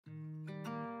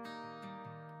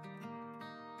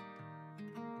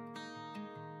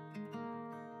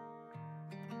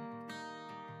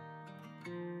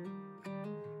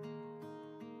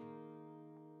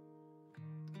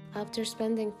After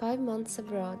spending 5 months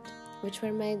abroad, which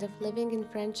were made of living in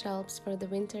French Alps for the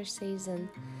winter season,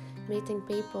 meeting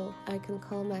people I can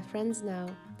call my friends now,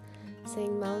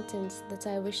 seeing mountains that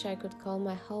I wish I could call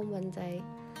my home one day,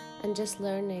 and just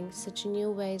learning such new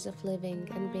ways of living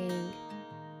and being.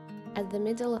 At the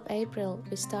middle of April,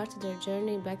 we started our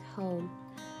journey back home,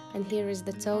 and here is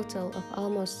the total of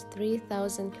almost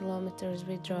 3,000 kilometers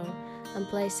we drove and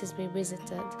places we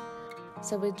visited.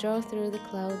 So we drove through the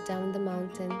cloud down the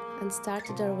mountain and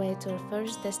started our way to our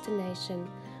first destination,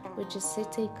 which is a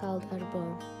city called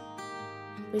Arbois.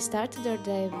 We started our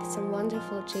day with some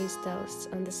wonderful cheese toasts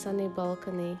on the sunny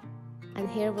balcony, and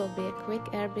here will be a quick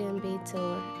Airbnb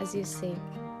tour, as you see.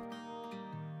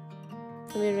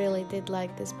 We really did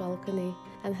like this balcony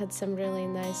and had some really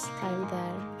nice time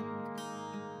there.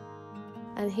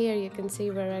 And here you can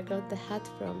see where I got the hat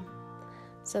from.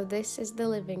 So this is the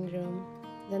living room.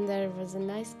 Then there was a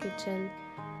nice kitchen.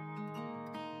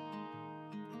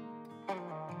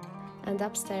 And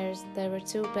upstairs there were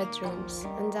 2 bedrooms,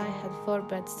 and I had 4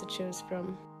 beds to choose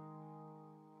from.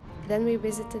 Then we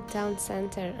visited town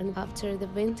center, and after the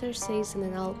winter season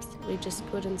in Alps, we just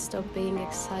couldn't stop being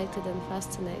excited and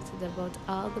fascinated about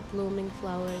all the blooming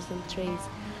flowers and trees,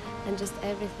 and just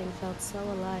everything felt so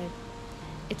alive.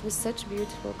 It was such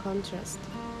beautiful contrast.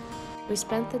 We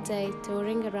spent the day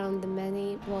touring around the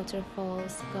many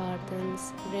waterfalls,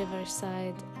 gardens,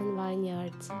 riverside, and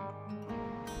vineyards.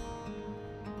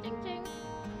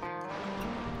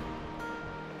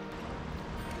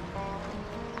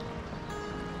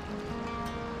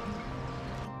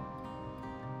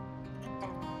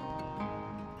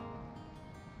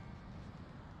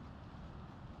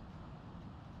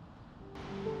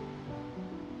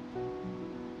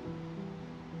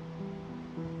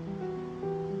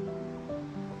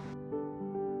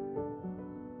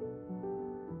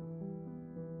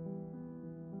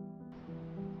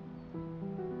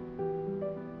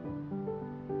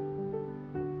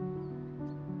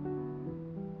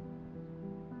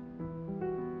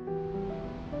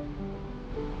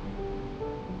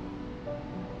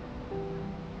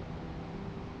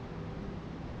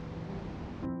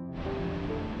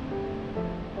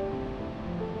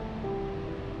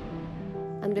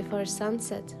 And before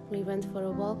sunset, we went for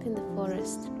a walk in the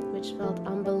forest, which felt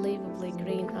unbelievably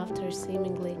green after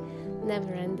seemingly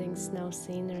never-ending snow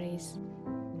sceneries.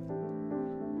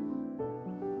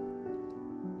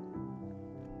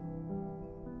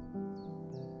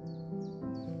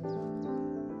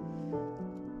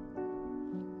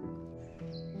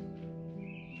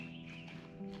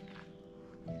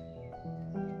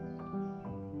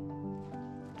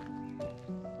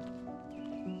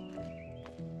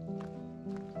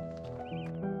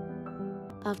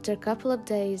 After a couple of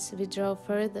days, we drove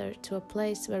further to a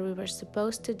place where we were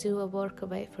supposed to do a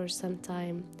workaway for some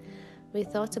time. We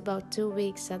thought about 2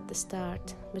 weeks at the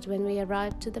start, but when we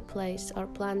arrived to the place, our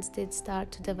plans did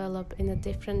start to develop in a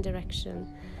different direction.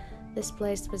 This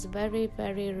place was very,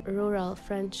 very rural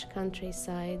French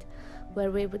countryside,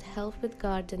 where we would help with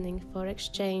gardening for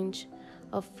exchange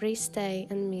of free stay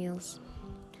and meals.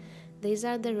 These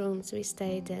are the rooms we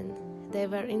stayed in. They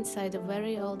were inside a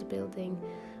very old building,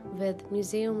 with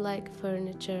museum-like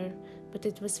furniture, but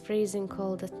it was freezing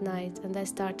cold at night, and I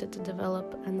started to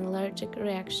develop an allergic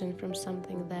reaction from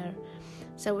something there.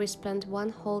 So we spent 1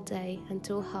 whole day and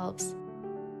 2 halves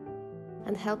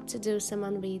and helped to do some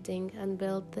unweeding and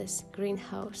build this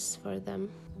greenhouse for them.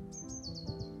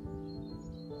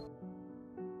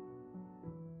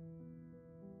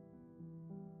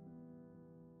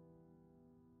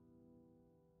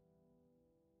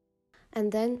 And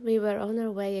then we were on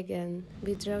our way again.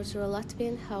 We drove to a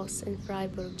Latvian house in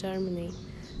Freiburg, Germany,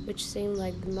 which seemed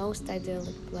like the most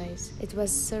idyllic place. It was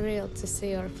surreal to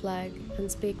see our flag and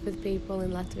speak with people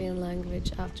in Latvian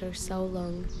language after so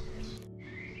long.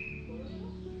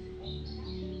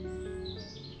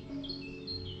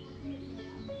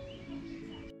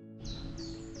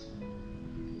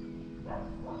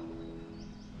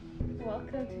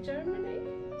 Welcome to Germany.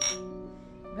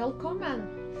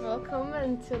 Willkommen.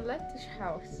 Welcome to Lettish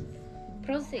house.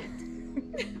 Prosit.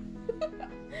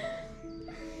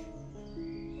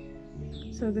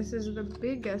 So this is the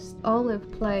biggest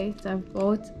olive plate I've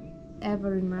bought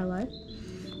ever in my life.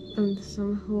 And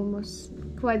some hummus,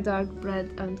 quite dark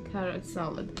bread and carrot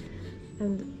salad.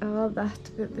 And all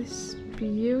that with this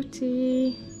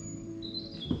beauty.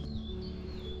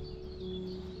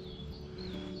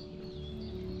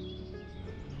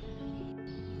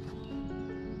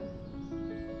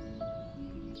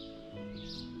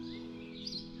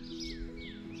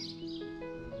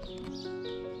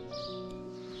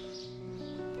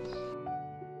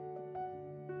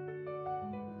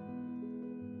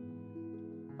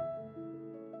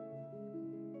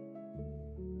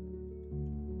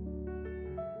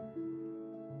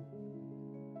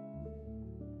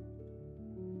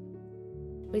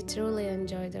 We truly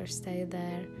enjoyed our stay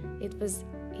there. It was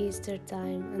Easter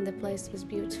time and the place was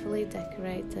beautifully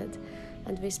decorated,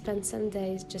 and we spent some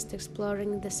days just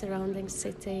exploring the surrounding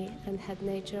city and had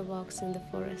nature walks in the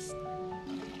forest.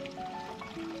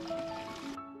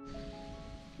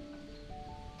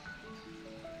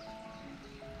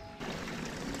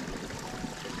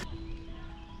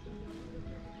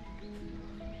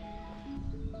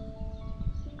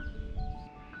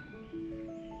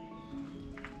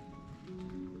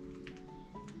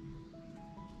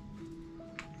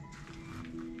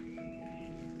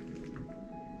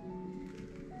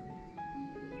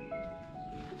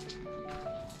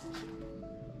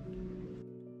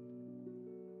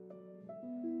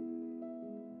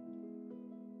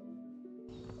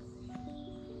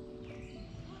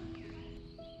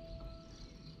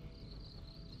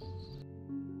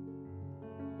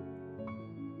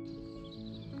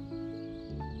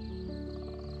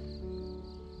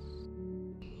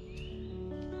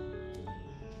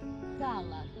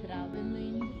 Tālāk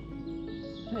Traveniņi,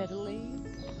 Perlī,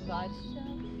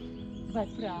 Varšava vai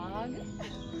Prāga.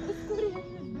 Uz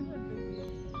kurien mēs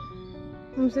dodamies?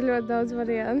 Mums ir ļoti daudz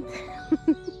varianti.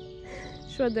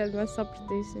 Šodien mēs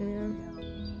sapratīsim, jā.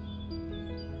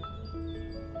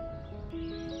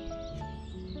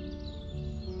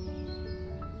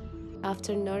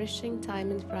 After nourishing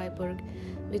time in Freiburg,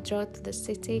 we drove to the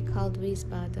city called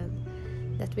Weisbaden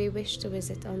that we wished to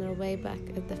visit on our way back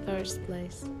at the first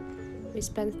place. We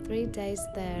spent 3 days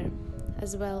there,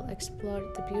 as well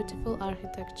explored the beautiful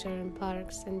architecture and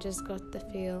parks and just got the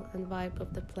feel and vibe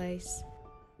of the place.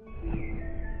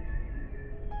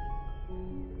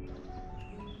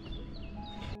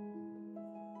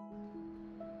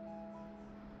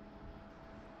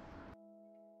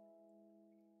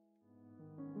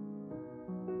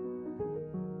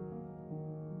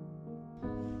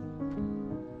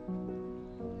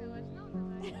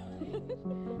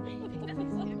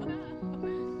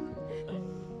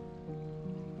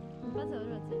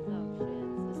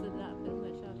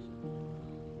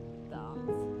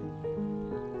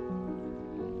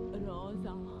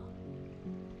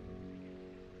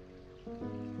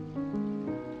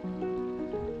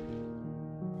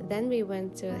 Then we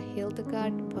went to a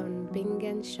Hildegard von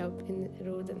Bingen shop in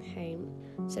Rodenheim,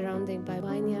 surrounded by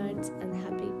vineyards and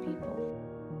happy people.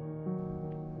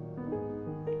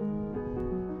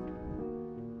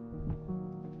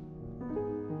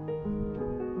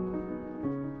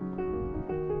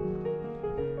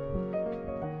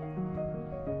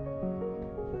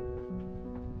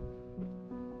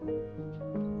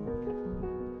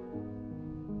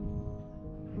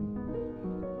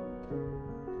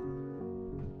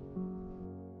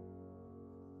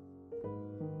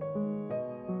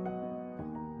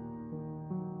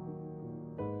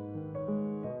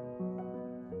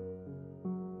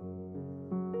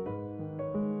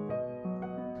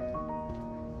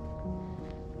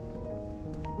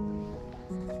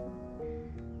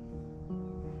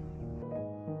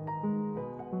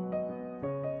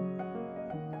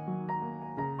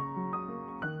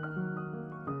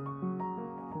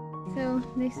 So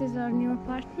this is our new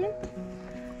apartment.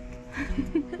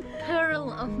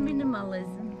 Pearl of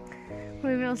minimalism.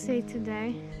 We will see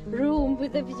today. Room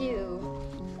with a view.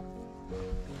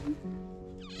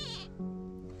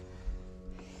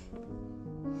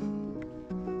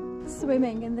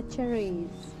 Swimming in the cherries.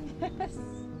 Yes.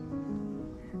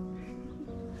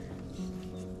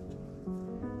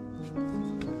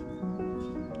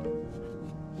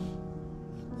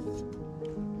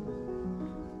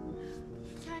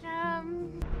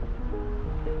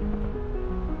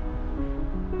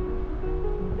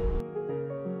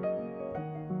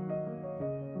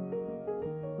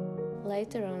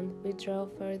 Later on, we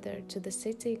drove further to the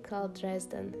city called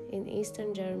Dresden in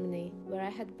eastern Germany, where I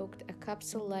had booked a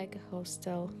capsule-like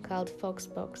hostel called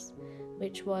Foxbox,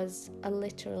 which was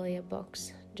literally a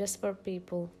box, just for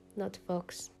people, not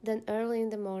fox. Then early in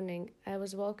the morning, I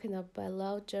was woken up by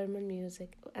loud German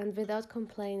music, and without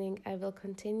complaining, I will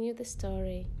continue the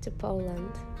story to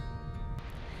Poland.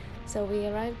 So we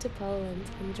arrived to Poland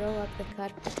and drove up the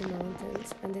Karpacz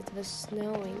mountains, and it was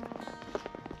snowing.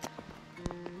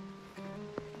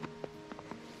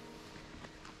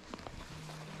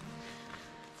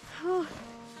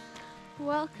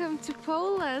 Welcome to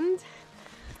Poland!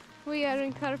 We are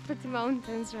in Karpacz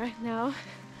mountains right now.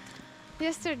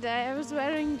 Yesterday I was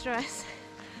wearing a dress,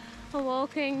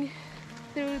 walking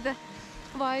through the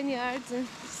vineyards in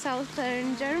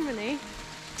southern Germany,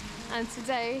 and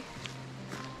today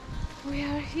we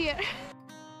are here.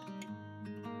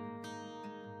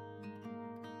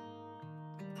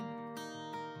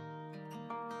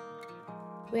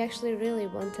 We actually really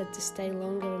wanted to stay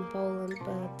longer in Poland,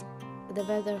 but the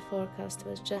weather forecast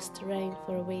was just rain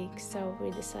for a week, so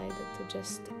we decided to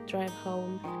just drive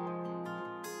home.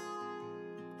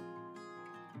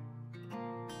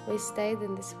 We stayed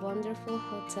in this wonderful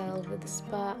hotel with a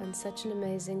spa and such an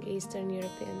amazing Eastern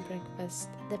European breakfast.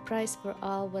 The price for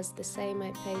all was the same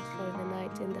I paid for the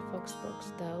night in the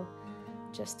Foxbox though,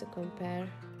 just to compare.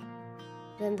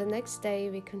 Then the next day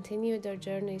we continued our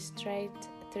journey straight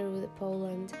through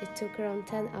Poland. It took around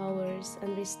 10 hours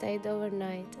and we stayed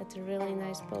overnight at a really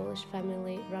nice Polish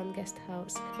family-run guest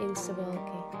house in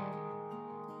Suwalki.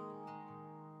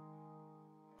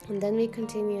 And then we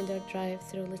continued our drive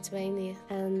through Lithuania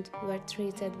and were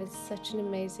treated with such an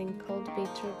amazing cold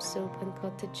beetroot soup and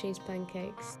cottage cheese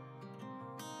pancakes.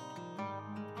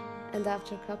 And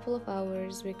after a couple of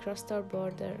hours we crossed our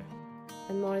border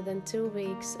and more than 2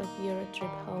 weeks of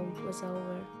Eurotrip home was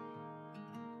over.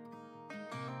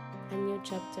 A new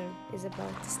chapter is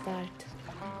about to start.